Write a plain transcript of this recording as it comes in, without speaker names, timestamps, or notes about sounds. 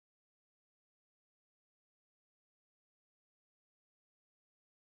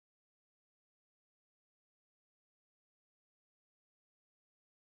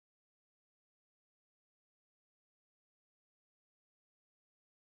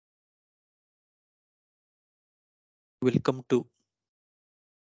Welcome to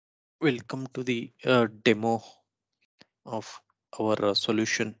the demo of our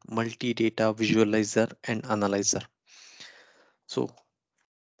solution multi-data visualizer and analyzer. So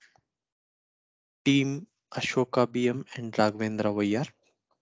team Ashoka BM and Raghavendra YR.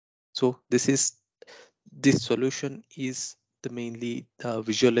 So this solution is the mainly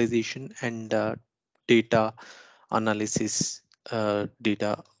visualization and data analysis,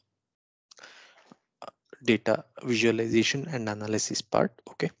 data visualization and analysis part.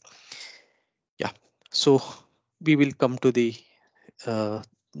 Okay, yeah. So we will come to uh,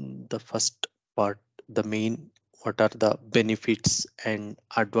 the first part, the main, what are the benefits and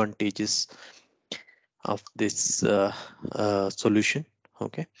advantages of this solution.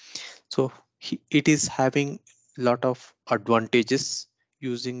 Okay, so it is having lot of advantages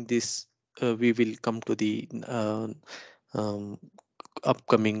using this. We will come to the um,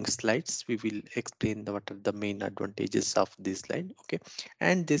 upcoming slides. We will explain what are the main advantages of this slide. Okay,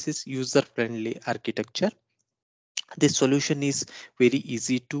 and this is user friendly architecture. This solution is very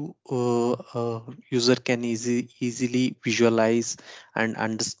easy to user can easily visualize and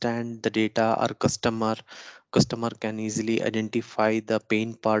understand the data, or customer can easily identify the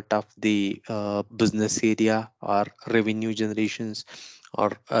pain part of the business area or revenue generations,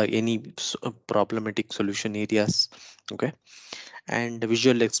 or any problematic solution areas. Okay, and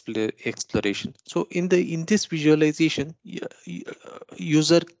visual exploration. So in this visualization,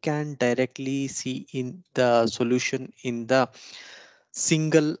 user can directly see in the solution in the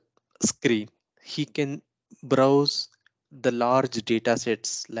single screen. He can browse the large data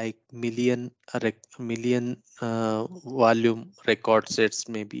sets like million volume record sets,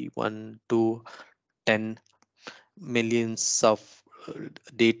 maybe 1 to 10 millions of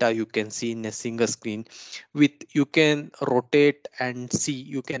data you can see in a single screen. With you can rotate and see,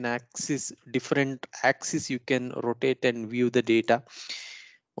 you can access different axes, you can rotate and view the data.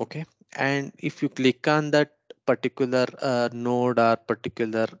 Okay, and if you click on that particular node or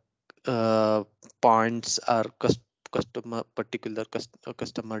particular uh, points or customer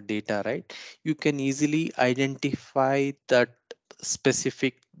data, right, you can easily identify that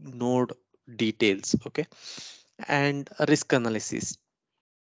specific node details. Okay, and risk analysis.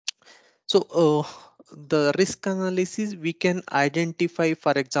 So the risk analysis, we can identify,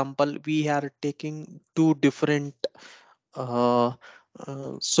 for example, we are taking two different uh,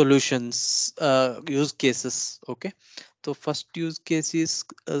 solutions, use cases. Okay, so first use case is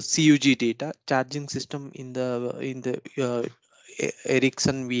CUG data, charging system. In the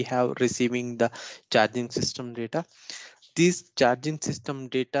Ericsson, we have receiving the charging system data. This charging system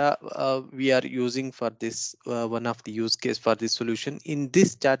data we are using for this one of the use case for this solution. In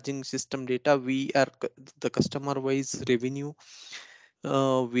this charging system data, we are the customer wise revenue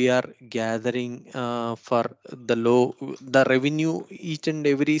we are gathering for the revenue. Each and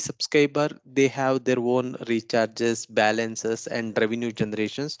every subscriber, they have their own recharges, balances and revenue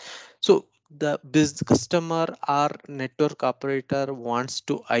generations. So the business customer or network operator wants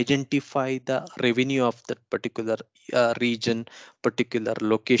to identify the revenue of that particular region, particular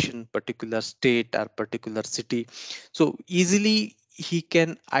location, particular state or particular city. So easily he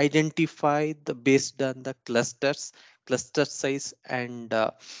can identify the based on the cluster size, and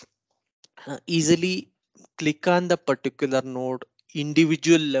easily click on the particular node.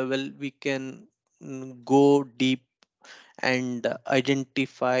 Individual level, we can go deep and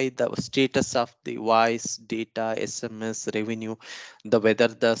identify the status of the voice data, SMS revenue, the whether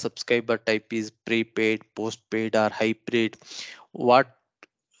the subscriber type is prepaid, postpaid or hybrid, what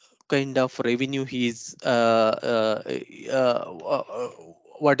kind of revenue he is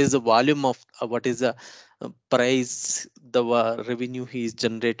what is the volume of what is the price, the revenue he is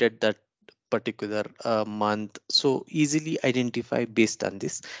generated that particular month. So easily identify based on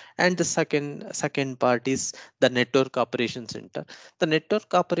this. And the second part is the network operation center. The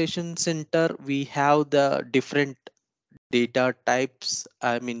network operation center, we have the different data types,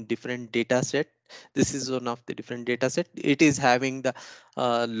 I mean different data set. This is one of the different data set. It is having the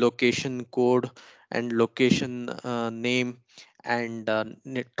location code and location name, and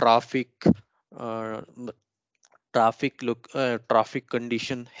traffic, uh, traffic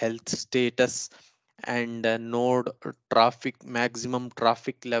condition, health status, and node traffic, maximum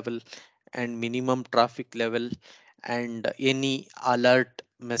traffic level and minimum traffic level, and any alert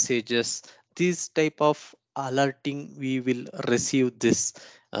messages. This type of alerting we will receive this.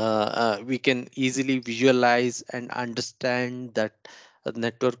 We can easily visualize and understand that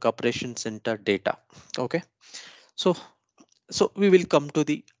network operation center data. Okay, so we will come to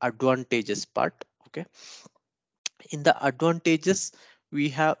the advantages part. Okay, in the advantages, we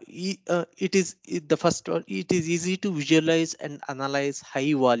have the first one. It is easy to visualize and analyze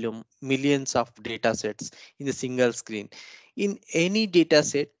high volume millions of data sets in a single screen. In any data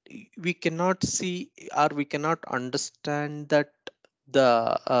set, we cannot see or we cannot understand that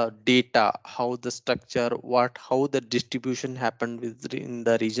the data, how the structure, what, how the distribution happened in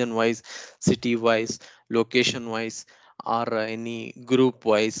the region wise, city wise, location wise, or any group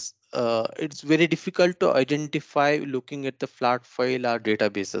wise. It's very difficult to identify looking at the flat file or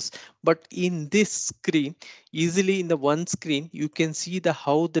databases. But in this screen, easily in the one screen, you can see the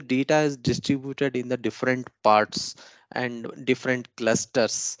how the data is distributed in the different parts and different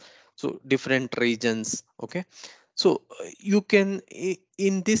clusters, so different regions. Okay, so you can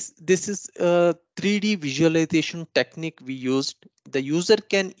in this is a 3D visualization technique we used. The user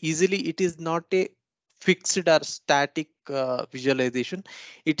can easily, it is not a fixed or static visualization.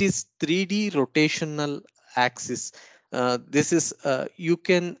 It is 3D rotational axis. This is you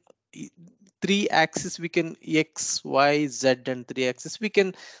can three axis, we can x y z and three axis, we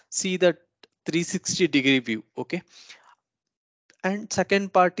can see the 360-degree view. Okay, and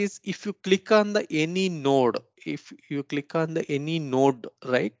second part is, if you click on the any node, if you click on the any node,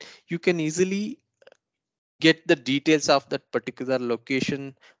 right, you can easily get the details of that particular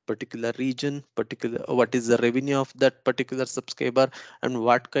location, particular region, particular what is the revenue of that particular subscriber, and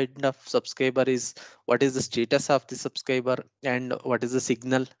what kind of subscriber is, what is the status of the subscriber, and what is the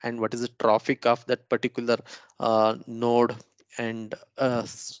signal, and what is the traffic of that particular node. And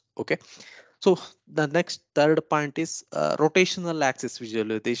okay, so the next third point is rotational axis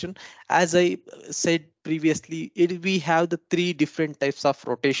visualization. As I said previously, we have the three different types of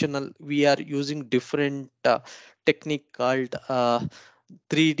rotational. We are using different technique called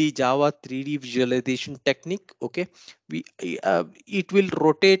 3D Java 3D visualization technique. Okay, we it will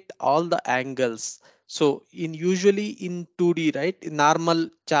rotate all the angles. So in usually in 2D, right, in normal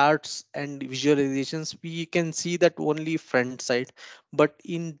charts and visualizations, we can see that only front side, but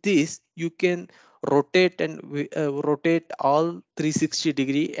in this you can rotate and rotate all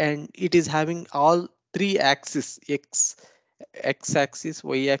 360-degree, and it is having all three axes, x axis,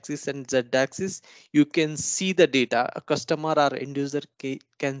 y axis, and z axis. You can see the data. A customer or end user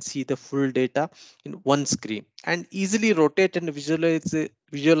can see the full data in one screen and easily rotate and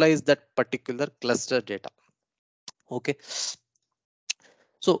visualize that particular cluster data. Okay,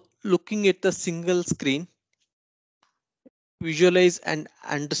 so looking at the single screen, visualize and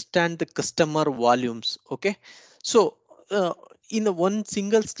understand the customer volumes. Okay, so in the one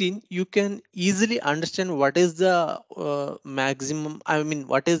single screen, you can easily understand what is the maximum, I mean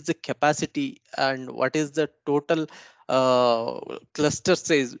what is the capacity and what is the total cluster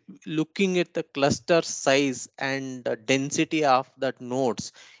size. Looking at the cluster size and density of that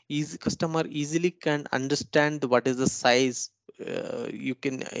nodes, easy customer easily can understand what is the size. You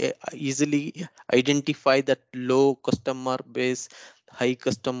can easily identify that low customer base, high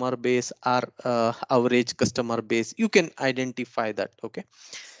customer base, or average customer base. You can identify that. Okay,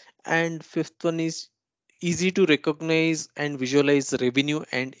 and fifth one is easy to recognize and visualize revenue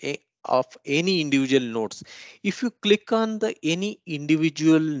and of any individual nodes. If you click on the any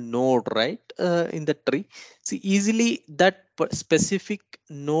individual node, right, in the tree, see easily that specific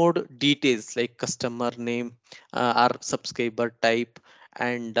node details like customer name, or subscriber type,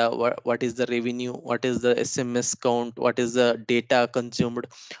 and what is the revenue, what is the SMS count, what is the data consumed,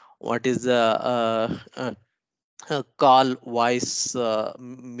 what is the call voice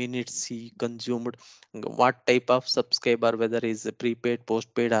minutes he consumed, what type of subscriber, whether is a prepaid,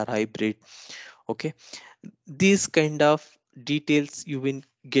 postpaid, or hybrid. Okay, these kind of details you will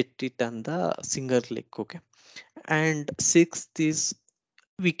get it on the single click. Okay, and sixth is,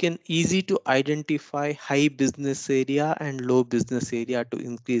 we can easy to identify high business area and low business area to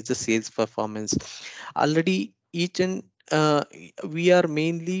increase the sales performance. Already each and we are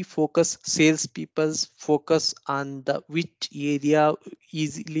mainly focus, sales people's focus on the which area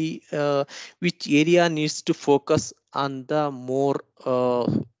easily which area needs to focus on the more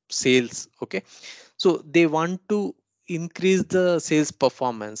sales. Okay, so they want to increase the sales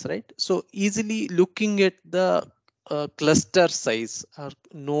performance, right? So easily looking at the cluster size or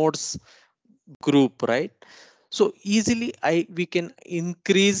nodes group, right? So easily we can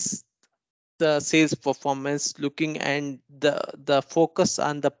increase the sales performance looking and the focus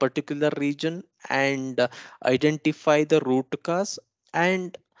on the particular region, and identify the root cause,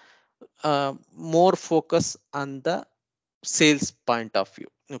 and more focus on the sales point of view.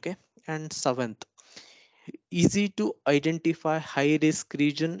 Okay, and seventh, easy to identify high risk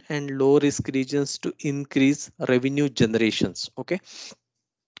region and low risk regions to increase revenue generations. Okay,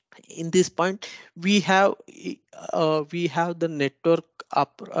 in this point we have we have the network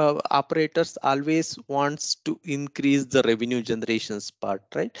operators always wants to increase the revenue generations part,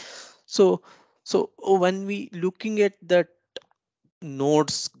 right? So when we looking at that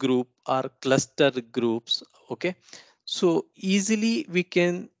nodes group or cluster groups, okay, so easily we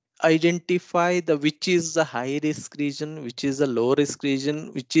can identify the which is the high risk region, which is the low risk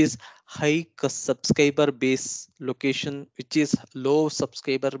region, which is high subscriber base location, which is low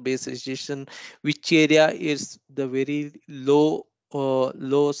subscriber base region, which area is the very low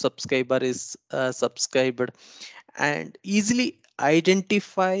subscriber is subscribed, and easily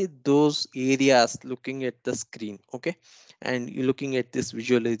identify those areas looking at the screen, okay, and you looking at this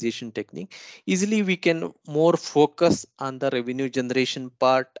visualization technique, easily we can more focus on the revenue generation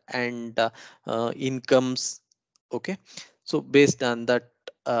part and incomes, okay. So based on that,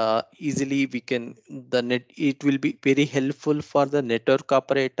 easily we can the net it will be very helpful for the network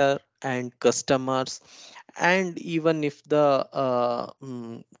operator and customers, and even if the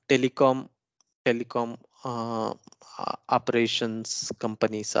telecom operations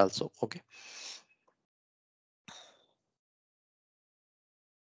companies also, okay.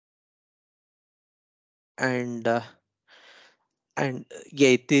 And uh, and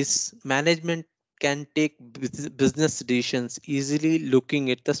yeah, this management can take business decisions easily looking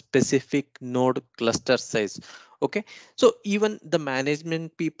at the specific node cluster size, okay. So even the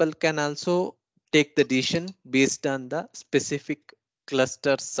management people can also take the decision based on the specific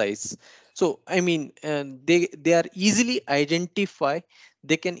cluster size. So I mean, they are easily identify,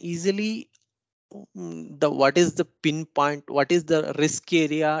 they can easily the what is the pinpoint, what is the risk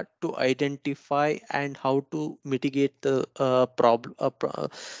area to identify and how to mitigate the problem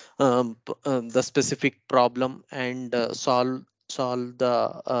the specific problem and solve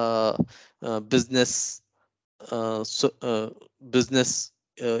the business business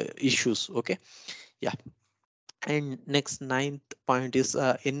issues, okay. Yeah. And next ninth point is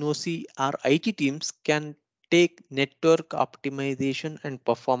NOC or IT teams can take network optimization and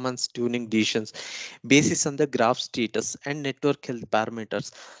performance tuning decisions basis on the graph status and network health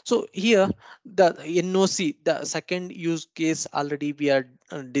parameters. So here the NOC, the second use case already we are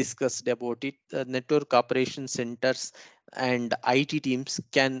discussed about it. Network operation centers and IT teams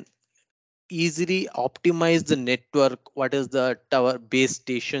can easily optimize the network, what is the tower base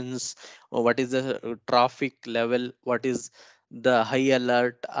stations, or what is the traffic level, what is the high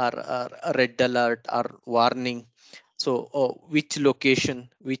alert or red alert or warning. So which location,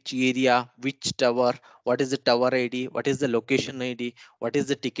 which area, which tower, what is the tower id, what is the location id, what is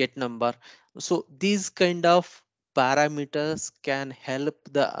the ticket number. So these kind of parameters can help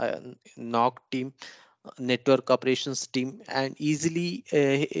the NOC team, network operations team, and easily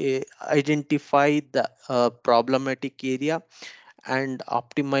identify the problematic area and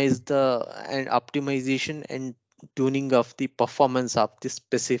optimize the and optimization and tuning of the performance of the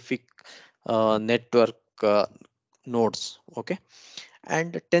specific network nodes, okay.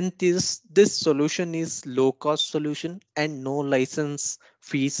 And 10th is this solution is low cost solution and no license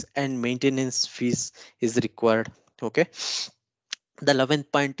fees and maintenance fees is required, okay. The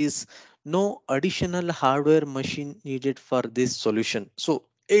 11th point is no additional hardware machine needed for this solution. So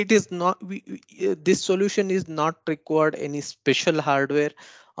it is not this solution is not required any special hardware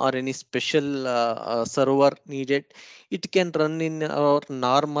or any special server needed. It can run in our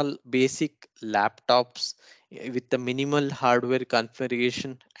normal basic laptops with the minimal hardware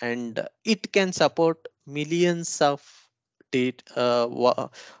configuration, and it can support millions of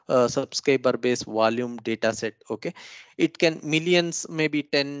subscriber base volume data set, okay. It can millions, maybe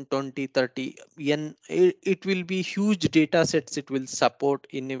 10, 20, 30 it will be huge data sets it will support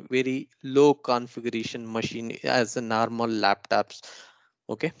in a very low configuration machine as a normal laptops,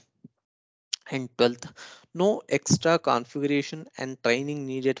 okay. And 12th, no extra configuration and training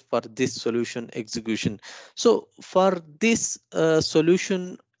needed for this solution execution. So for this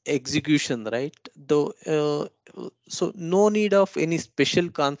solution execution, right, though so no need of any special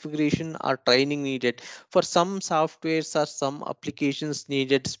configuration or training needed. For some softwares or some applications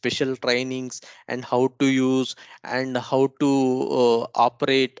needed special trainings and how to use and how to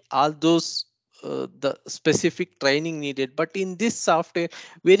operate all those the specific training needed. But in this software,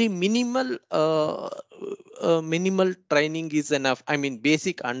 very minimal training is enough. I mean,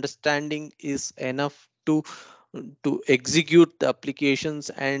 basic understanding is enough to execute the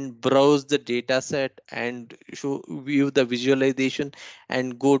applications and browse the data set and show view the visualization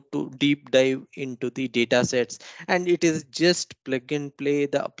and go to deep dive into the data sets. And it is just plug and play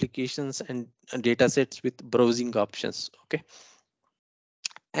the applications and data sets with browsing options, okay.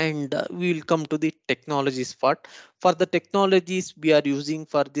 And we will come to the technologies part. For the technologies we are using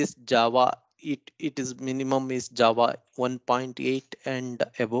for this Java it is minimum is Java 1.8 and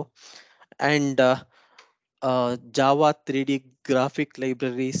above. And Java 3D graphic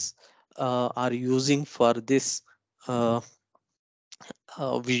libraries are using for this uh,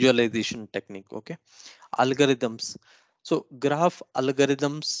 visualization technique. Okay, algorithms. So graph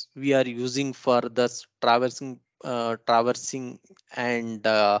algorithms we are using for the traversing and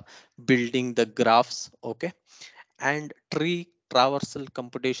building the graphs. Okay, and tree traversal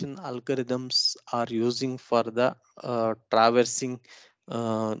computation algorithms are using for the traversing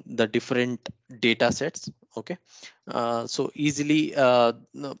the different data sets. Okay, so easily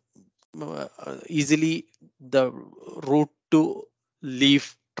the route to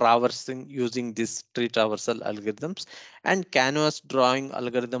leaf traversing using this tree traversal algorithms, and canvas drawing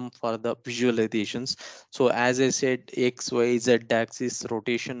algorithm for the visualizations. So as I said, x y z axis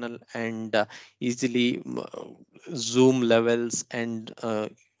rotational and easily zoom levels and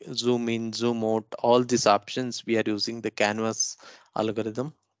zoom in zoom out, all these options we are using the canvas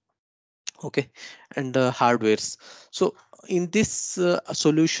algorithm. Okay, and hardwares. So in this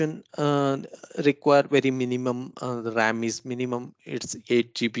solution require very minimum, the ram is minimum, it's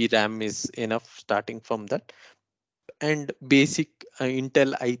 8 GB ram is enough starting from that. And basic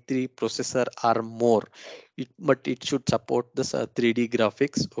intel i3 processor are more, but it should support this 3D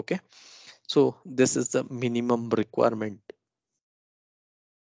graphics. Okay, so this is the minimum requirement.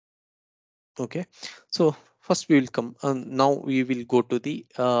 Okay, so first we will come, now we will go to the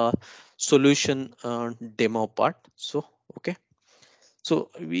solution demo part. So okay, so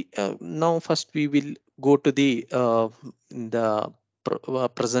we now first we will go to the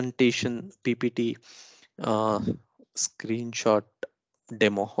presentation PPT uh, screenshot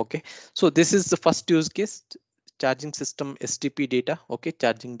demo. Okay, so this is the first use case, charging system STP data. Okay,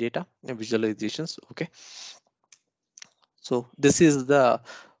 charging data visualizations. Okay, so this is the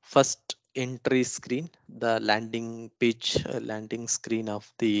first entry screen, the landing page, landing screen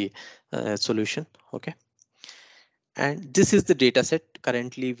of the solution. Okay, and this is the data set.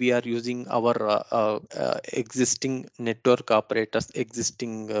 Currently, we are using our existing network operators,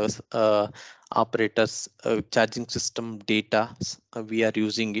 existing operators charging system data. We are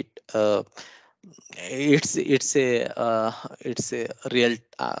using it. It's a real.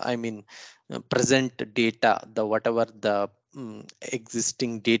 I mean, present data. The whatever the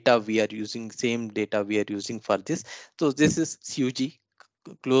existing data we are using, same data we are using for this. So this is CUG,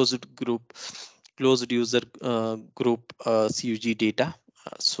 closed group, closed user group CUG data.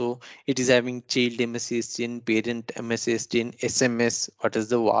 So it is having child MSSN, parent MSSN, SMS, what is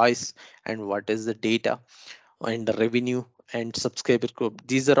the voice and what is the data, and the revenue and subscriber group.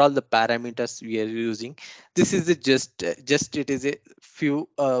 These are all the parameters we are using. This is just it is a few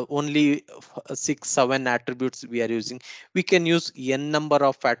only 6 7 attributes we are using. We can use n number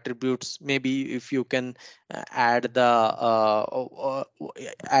of attributes. Maybe if you can add the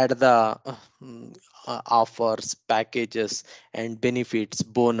offers, packages and benefits,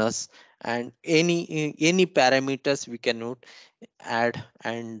 bonus, and any parameters we can note, add,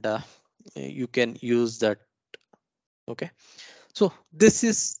 and you can use that. Okay, so this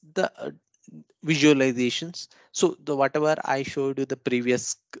is the visualizations. So the whatever I showed you the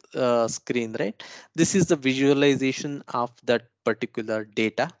previous screen, right, this is the visualization of that particular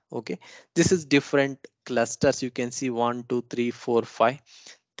data. Okay, this is different clusters. You can see 1 2 3 4 5,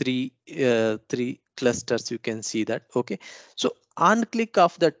 three clusters, you can see that. Okay, so on click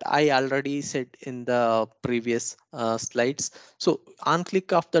of that, I already said in the previous slides. So on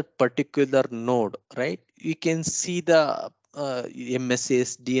click of that particular node, right, you can see the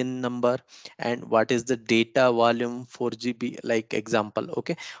MSS DN number and what is the data volume 4 GB, like example.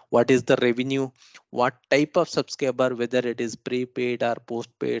 Okay, what is the revenue, what type of subscriber, whether it is prepaid or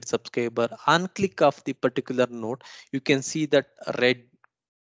postpaid subscriber. On click of the particular node, you can see that red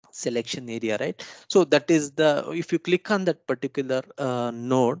selection area, right? So that is the, if you click on that particular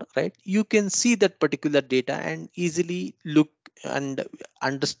node, right, you can see that particular data and easily look and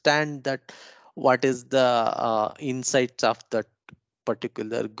understand that what is the insights of that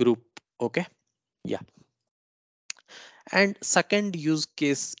particular group. Okay, yeah. And second use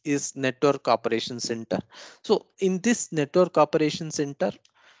case is network operation center. So in this network operation center,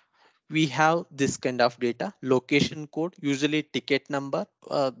 we have this kind of data, location code, usually ticket number.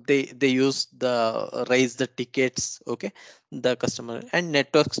 They use the raise the tickets. Okay, the customer, and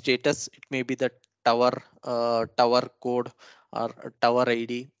network status, it may be the tower code or tower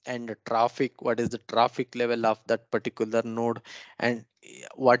ID, and the traffic, what is the traffic level of that particular node, and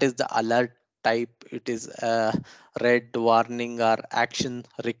what is the alert type, it is red warning or action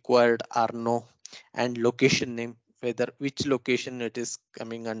required or no, and location name, whether which location it is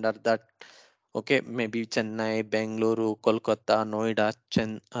coming under that Okay, maybe Chennai, Bangalore, Kolkata, Noida,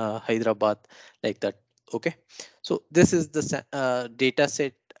 Hyderabad, like that. Okay, so this is the data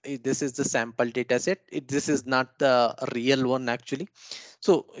set. This is the sample data set. This is not the real one actually.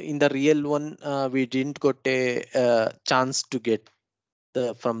 So in the real one, we didn't got a chance to get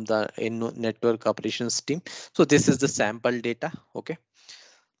the from the network operations team. So this is the sample data. Okay,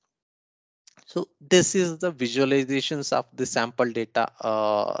 so this is the visualizations of the sample data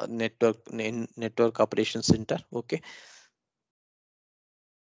network in network operations center. Okay,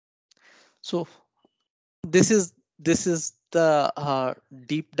 so this is the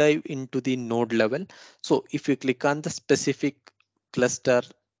deep dive into the node level. So if you click on the specific cluster,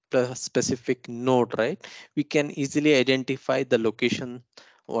 the specific node, right, we can easily identify the location,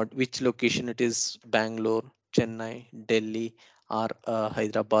 what which location it is, Bangalore, Chennai, Delhi, or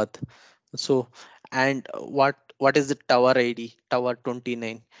Hyderabad. So and what is the tower ID? Tower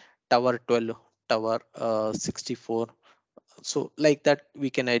 29, tower 12, tower 64. So like that we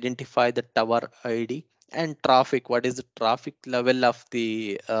can identify the tower ID. And traffic, what is the traffic level of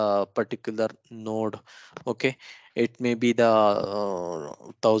the particular node. Okay, it may be the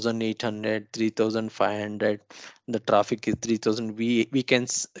 1800, the traffic is 3000. We can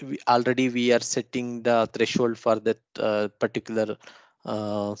already we are setting the threshold for that particular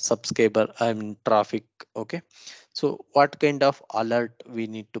subscriber, I mean traffic. Okay, so what kind of alert we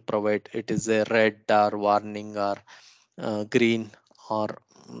need to provide? It is a red or warning or green or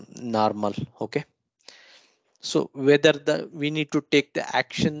normal. Okay, so whether the we need to take the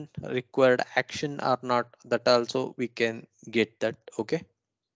action, required action or not, that also we can get that. Okay,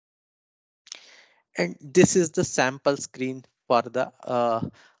 and this is the sample screen for the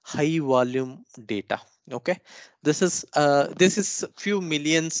high volume data. Okay, this is few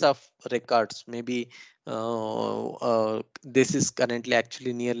millions of records, maybe this is currently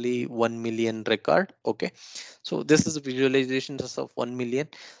actually nearly 1 million record. Okay, so this is visualizations of 1 million.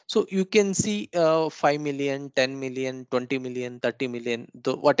 So you can see 5 million, 10 million, 20 million, 30 million,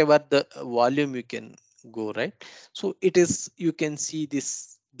 the whatever the volume you can go, right? So it is, you can see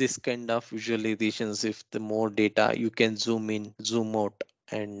this kind of visualizations. If the more data, you can zoom in, zoom out,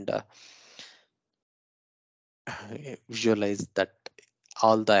 and visualize that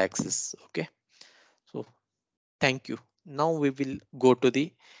all the axis. Okay, so thank you. Now we will go to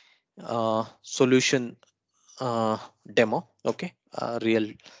the solution uh, demo. Okay,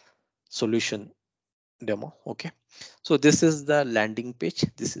 real solution demo. Okay, so this is the landing page,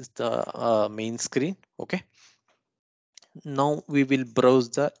 this is the main screen. Okay, now we will browse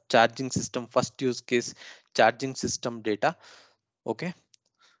the charging system, first use case, charging system data. Okay,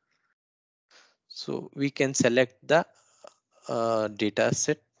 so we can select the data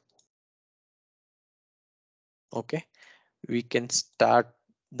set. Okay, we can start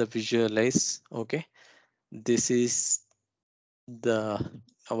the visualize. Okay, this is the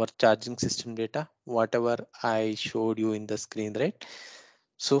our charging system data, whatever I showed you in the screen, right?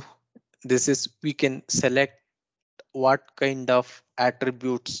 So this is, we can select what kind of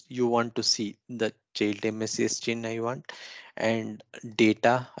attributes you want to see. The child msc chain I want, and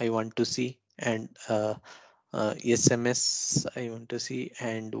data I want to see, and SMS I want to see,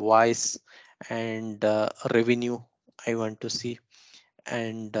 and voice, and revenue I want to see,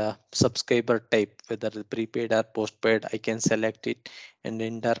 and subscriber type, whether the prepaid or postpaid, I can select it and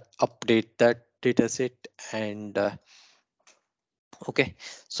enter, update that data set. And okay,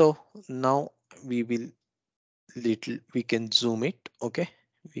 so now we will little, we can zoom it. Okay,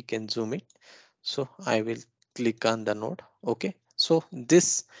 we can zoom it. So I will click on the node. Okay, so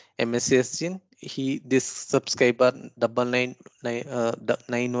this MSSN, he, this subscriber double nine nine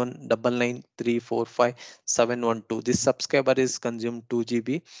 9199345712, this subscriber is consumed 2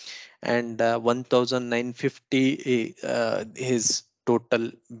 GB, and 1950 his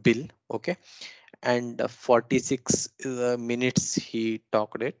total bill. Okay, and 46 minutes he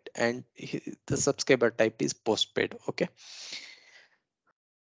talked it, and the subscriber type is postpaid. Okay,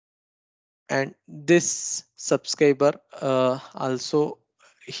 and this subscriber also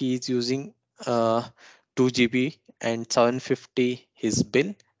he is using 2 GB and 750 his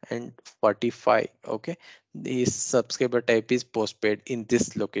bill, and 45. Okay, his subscriber type is postpaid in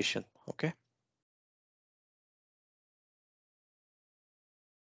this location. Okay,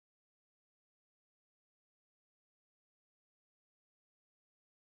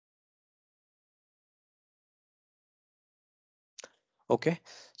 okay,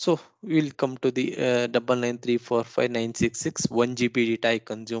 so we'll come to the 99345966 1 GB data I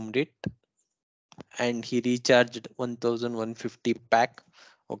consumed it, and he recharged 1150 pack.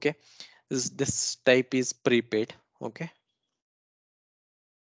 Okay, this type is prepaid. Okay,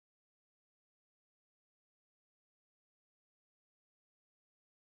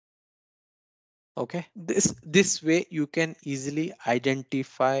 Okay, this way you can easily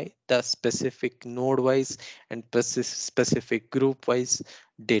identify the specific node wise and specific group wise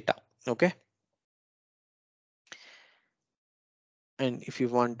data. Okay, and if you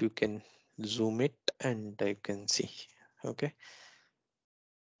want, you can zoom it and you can see. Okay,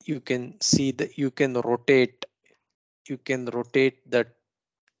 you can see that you can rotate the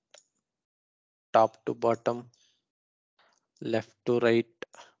top to bottom, left to right,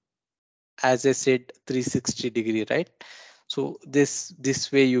 as I said, 360-degree, right? So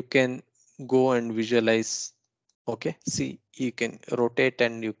this way you can go and visualize. Okay, see, you can rotate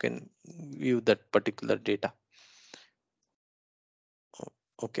and you can view that particular data.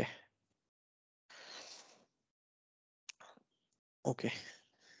 Okay, okay,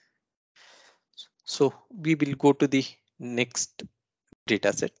 so we will go to the next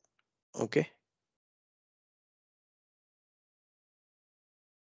data set. Okay,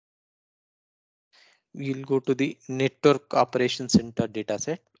 we'll go to the network operation center data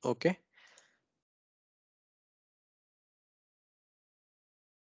set. Okay,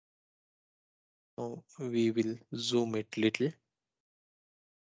 so we will zoom it little.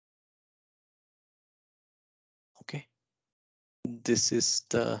 Okay, this is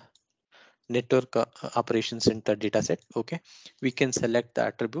the network operation center dataset. Okay, we can select the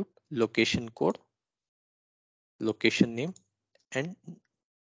attribute location code, location name, and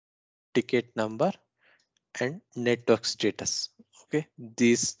ticket number and network status. Okay,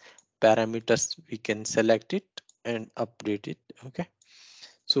 these parameters we can select it and update it. Okay,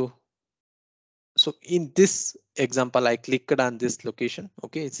 so in this example, I clicked on this location.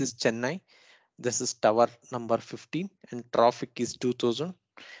 Okay, this is Chennai. This is tower number 15 and traffic is 2000.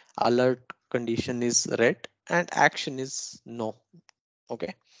 Alert condition is red and action is no.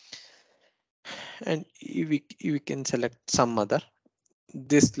 Okay, and we can select some other.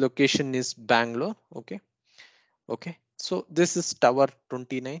 This location is Bangalore. Okay, okay, so this is tower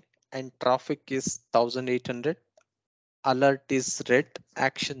 29 and traffic is 1800. Alert is red,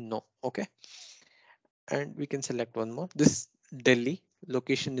 action no. Okay, and we can select one more. This Delhi,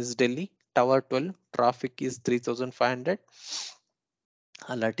 location is Delhi, tower 12, traffic is 3500.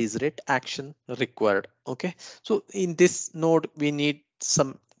 Alert is red, action required. Okay, so in this node we need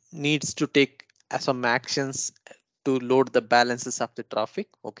some needs to take some actions to load the balances of the traffic.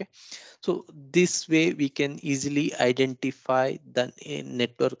 Okay, so this way we can easily identify the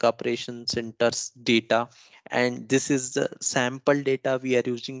network operation centers data, and this is the sample data we are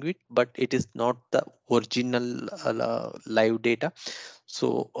using it, but it is not the original live data.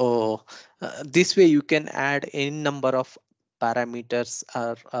 So this way you can add any number of parameters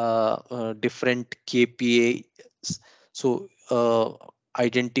or different KPIs. So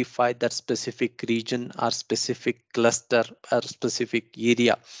identify that specific region or specific cluster or specific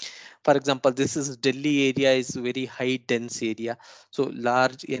area. For example, this is Delhi area is very high dense area. So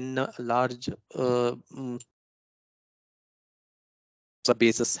large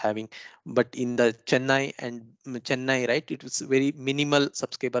bases having, but in the Chennai, right, it was very minimal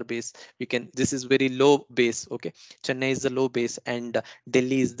subscriber base. We can, this is very low base. Okay, Chennai is the low base and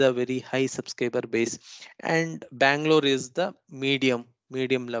Delhi is the very high subscriber base and Bangalore is the medium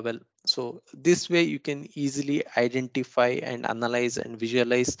level. So this way you can easily identify and analyze and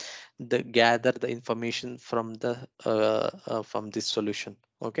visualize the gather the information from the from this solution.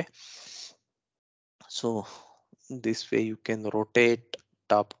 Okay, so this way you can rotate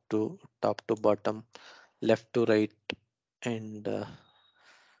top to bottom, left to right, and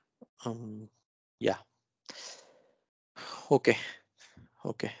yeah. Okay,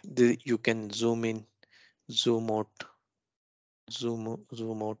 okay. You can zoom in, zoom out, zoom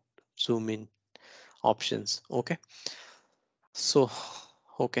out, zoom in options. Okay, so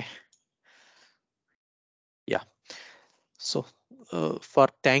okay, yeah. So for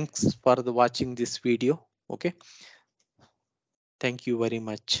thanks for the watching this video. Okay, thank you very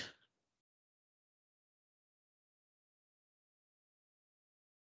much.